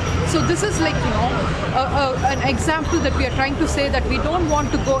 etc. So this is like, an example that we are trying to say that we don't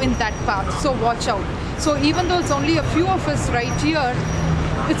want to go in that path. So watch out. So even though it's only a few of us right here,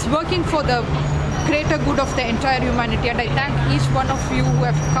 it's working for the greater good of the entire humanity, and I thank each one of you who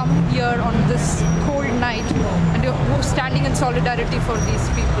have come here on this cold night and who are standing in solidarity for these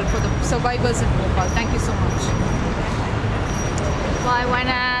people, for the survivors in Bhopal. Thank you so much. Well, I want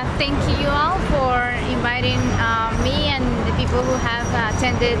to thank you all for inviting me and the people who have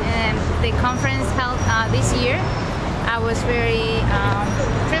attended the conference held this year. I was very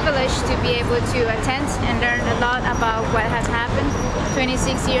privileged to be able to attend and learn a lot about what has happened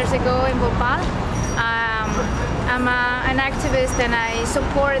 26 years ago in Bhopal. I'm an activist, and I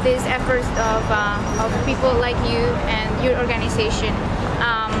support these efforts of people like you and your organization,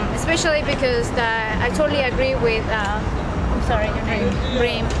 especially because I totally agree with, I'm sorry, your name,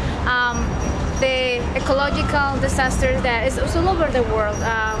 Reem, the ecological disasters that is all over the world.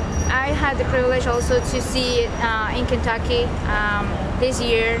 I had the privilege also to see it in Kentucky this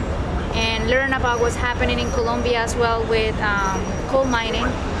year, and learn about what's happening in Colombia as well with coal mining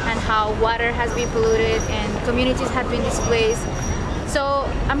and how water has been polluted and communities have been displaced. So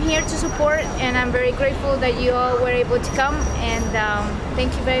I'm here to support, and I'm very grateful that you all were able to come, and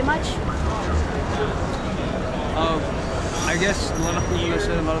thank you very much. I guess a lot of people have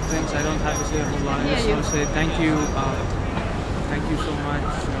said a lot of things. I don't have to say a whole lot. I just want to say thank you so much,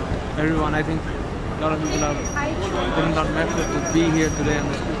 everyone. I think a lot of people have given a lot of effort to be here today on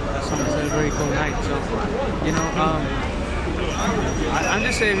this, as someone said, a very cold night. So, I'm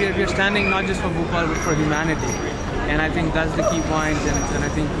just saying we're standing not just for Bhopal but for humanity, and I think that's the key point. And I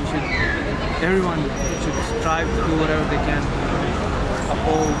think everyone should strive to do whatever they can to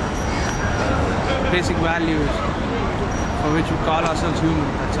uphold basic values for which we call ourselves human.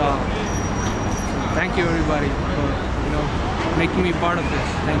 That's all. So thank you everybody for making me part of this.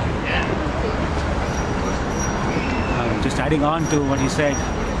 Thank you. Just adding on to what he said,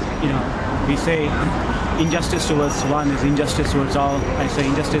 we say injustice towards one is injustice towards all. I say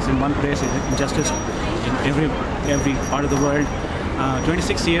injustice in one place is injustice in every part of the world.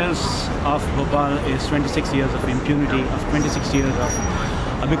 26 years of Bhopal is 26 years of impunity, of 26 years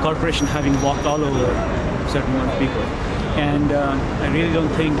of a big corporation having walked all over a certain amount of people. And I really don't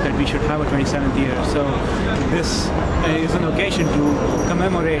think that we should have a 27th year. So this is an occasion to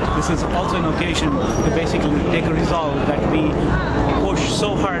commemorate. This is also an occasion to basically take a resolve that we push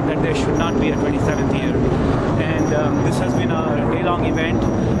so hard that there should not be a 27th year. And this has been a day-long event.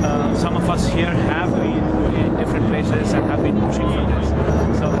 Some of us here have been in different places and have been pushing for this.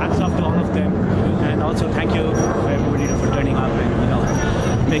 So hats off to all of them. And also thank you for everybody for turning up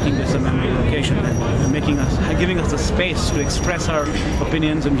and making this a memorable occasion and giving us the space to express our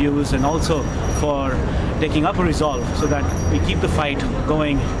opinions and views, and also for taking up a resolve so that we keep the fight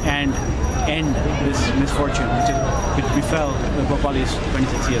going and end this misfortune which befell the Bhopalis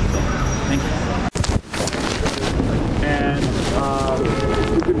 26 years ago. Thank you.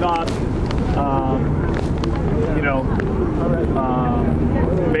 And we could not,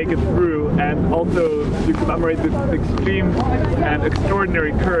 make it through, and also to commemorate this extreme and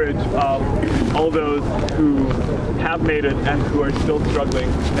extraordinary courage of all those who have made it and who are still struggling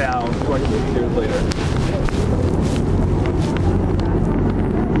now, 26 years later.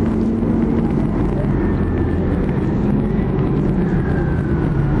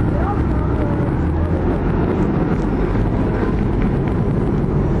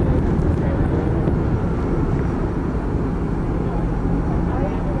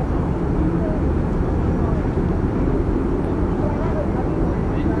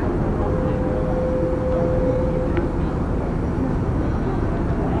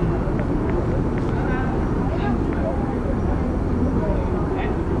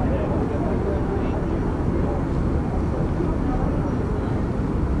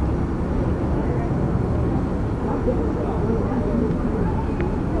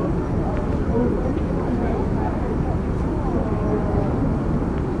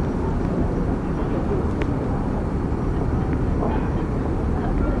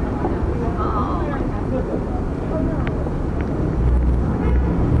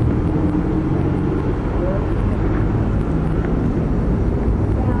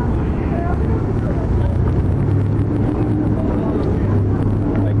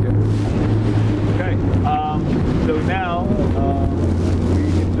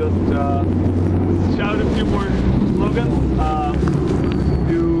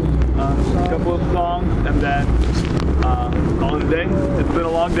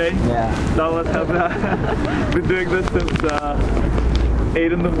 long day. Yeah. Some of us have been doing this since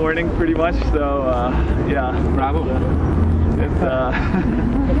 8 in the morning, pretty much. So yeah, bravo.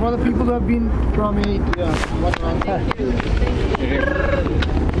 For the people who have been from 8, yeah.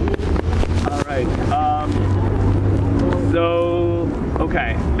 All right. So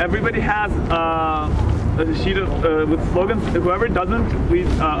okay, everybody has a sheet of with slogans. Whoever doesn't, please.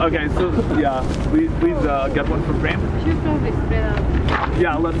 Okay, so yeah, please get one for frame. Should probably spread out.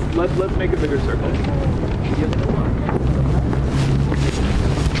 Yeah, let's make a bigger circle.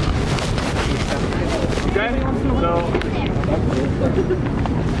 Okay, so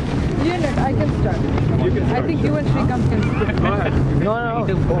Leonard, I can start. you can start. I think you and Shrikant can start. Go ahead. No,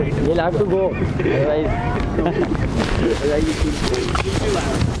 you'll have to go.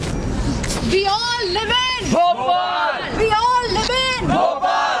 We all live in Bhopal! We all live in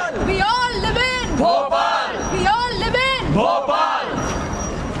Bhopal! We all live in Bhopal! We all live in Bhopal!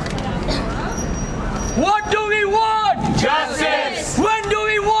 What do we want? Justice! When do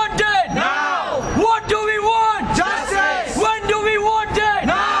we want it? Now! What do we want? Justice! When do we want it?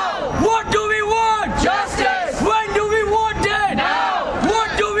 Now! What do we want? Justice! When do we want it? Now!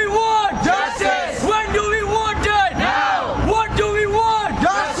 What do we want? Justice! When do we want it? Now! What do we want?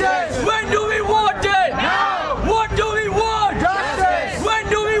 Justice! When do we want it? Now! What do we want? Justice! When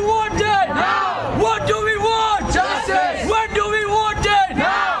do we want it? Now! What do we want? Justice! When do we want it?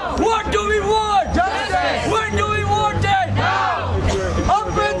 Now! What do we want? Justice! When do we want it? Now! Up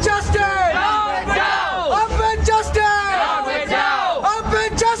with justice! Down with down! Up with justice! Down with down! Up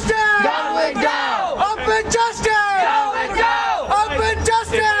with justice! Down with down! Up with justice! Down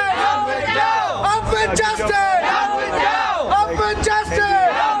with down! Up with justice! Down with down! Up with justice!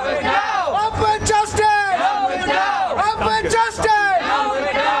 Down with down! Up with justice! Down with down! Up with justice! Down with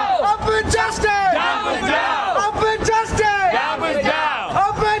down! Up with justice! Down with down! Up with justice! Down with down! Up with justice! Down with down!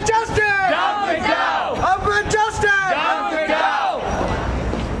 Up with justice! Down with down! Up with justice! Down with down!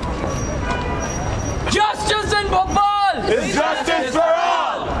 Justice in Bhopal! Is justice for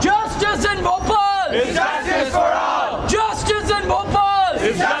all! Justice in Bhopal! Is justice for all! Justice in Bhopal!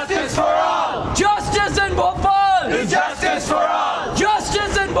 Is justice for all! Justice in Bhopal! Is justice for all!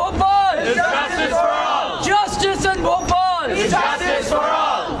 Justice in Bhopal! Is justice for all! Justice in Bhopal! Is justice for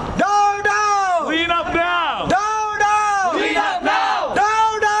all! Down, down! Clean up now. Down, down! Clean up now!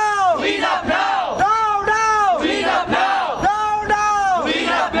 Down, down! Clean up now! Down, down! Clean up now! Down, down! Clean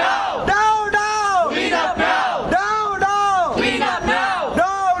up now! Down, down! Clean up now! Down, down! Clean up now!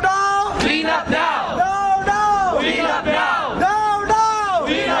 Down, down! Clean up now! Down, down! Clean up now! Down, down!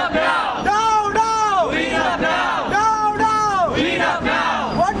 Clean up now! Down, down! Clean up now! Down, down! Clean up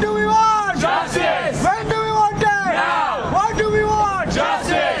now! What do we want? Justice! When do we want it? Now! What do we want?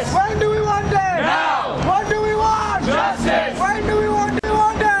 Justice! When do we want it? Now! What do we want? Justice! When do we want it?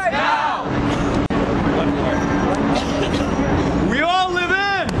 Now! We all live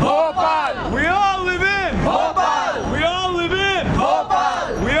in. Bhopal! We all live in. Bhopal! We all live in.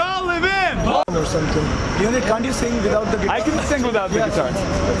 Bhopal! We all live in. Or something. Leonid, can't you sing without the guitar? I can sing without the guitar,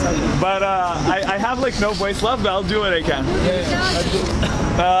 but I have like no voice left. But I'll do what I can.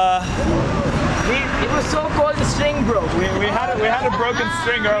 It was so cold, the string broke. We had a broken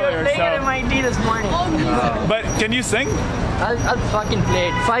string earlier. Playing at So. MIT this morning. But can you sing? I'll fucking play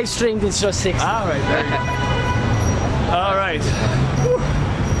it. 5 strings instead of 6. All right. There you go. All right.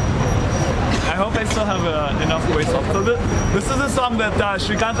 I hope I still have enough voice left. So this is a song that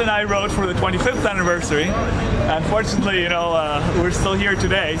Shrikant and I wrote for the 25th anniversary. Unfortunately, we're still here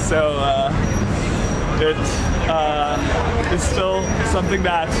today, so it is still something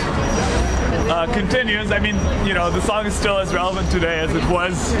that continues. I mean, the song is still as relevant today as it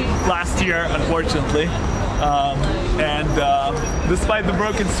was last year, unfortunately. Despite the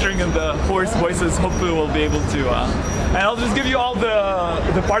broken string and the hoarse voices, hopefully we'll be able to. And I'll just give you all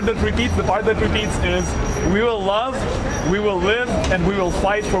the part that repeats. The part that repeats is: we will love, we will live, and we will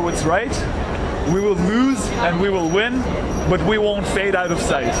fight for what's right. We will lose and we will win, but we won't fade out of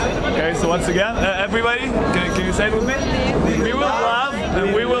sight. Okay, so once again, everybody, can you say it with me? We will love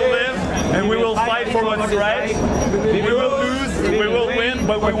and we will live and we will fight for what's right. We will lose, we will win,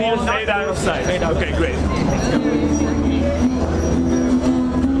 but we won't fade out of sight. Okay, great.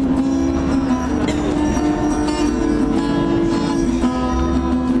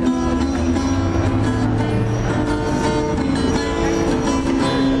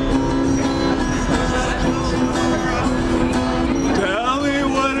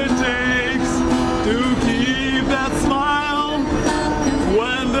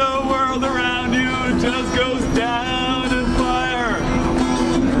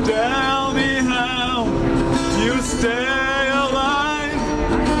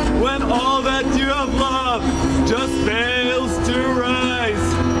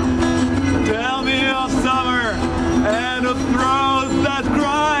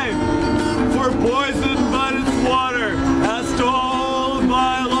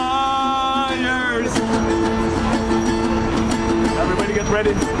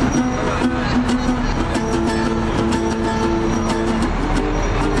 Ready?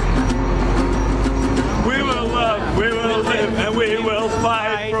 We will love, we will live, and we will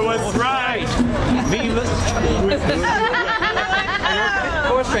fight for what's right.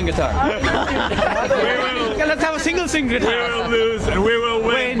 Four-string guitar. Let's have a single string guitar. We will lose and we will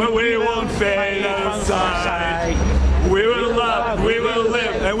win, but we won't fade outside. We will love, we will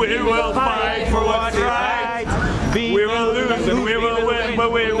live, and we will fight for what's right. We will lose and we will win,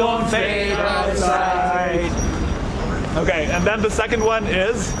 but we won't fade outside. Okay, and then the second one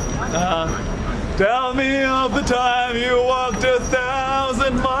is, tell me of the time you walked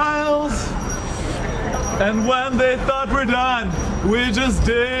 1,000 miles. And when they thought we're done, we just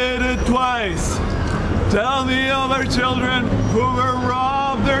did it twice. Tell me of our children who were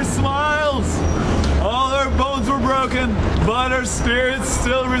robbed their smiles. All our bones were broken, but our spirit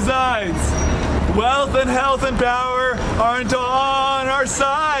still resides. Wealth and health and power aren't on our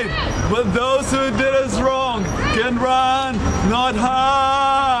side, but those who did us wrong can run, not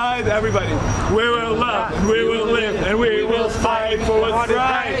hide. Everybody, we will love, and we will live, and we will fight for what's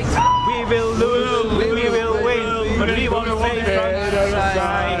right. We will lose, we will win, but we won't fade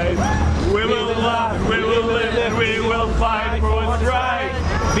outside. We will love, we will live, and we will fight for what's right.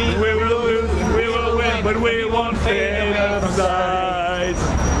 We will lose, and we will win, but we won't fade outside.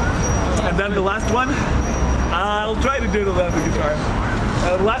 And then the last one, I'll try to do the left guitar.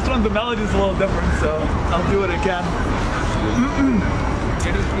 The last one, the melody is a little different, so I'll do what I can.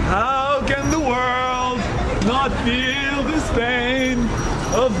 How can the world not feel this pain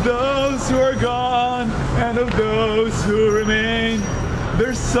of those who are gone and of those who remain?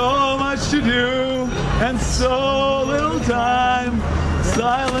 There's so much to do and so little time.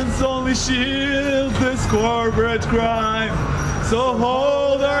 Silence only shields this corporate crime. So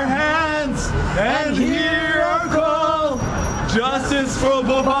hold our hands and hear our call. Justice for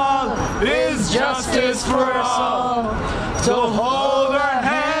Bhopal is justice for us all. So hold our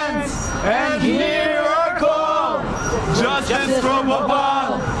hands and hear our call. Justice for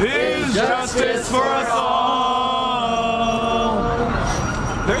Bhopal is justice for us all.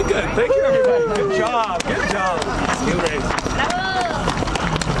 Very good. Thank you, everybody. Good job. Good job. Great.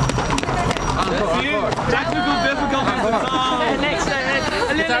 Technical difficulties.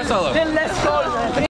 Guitar solo.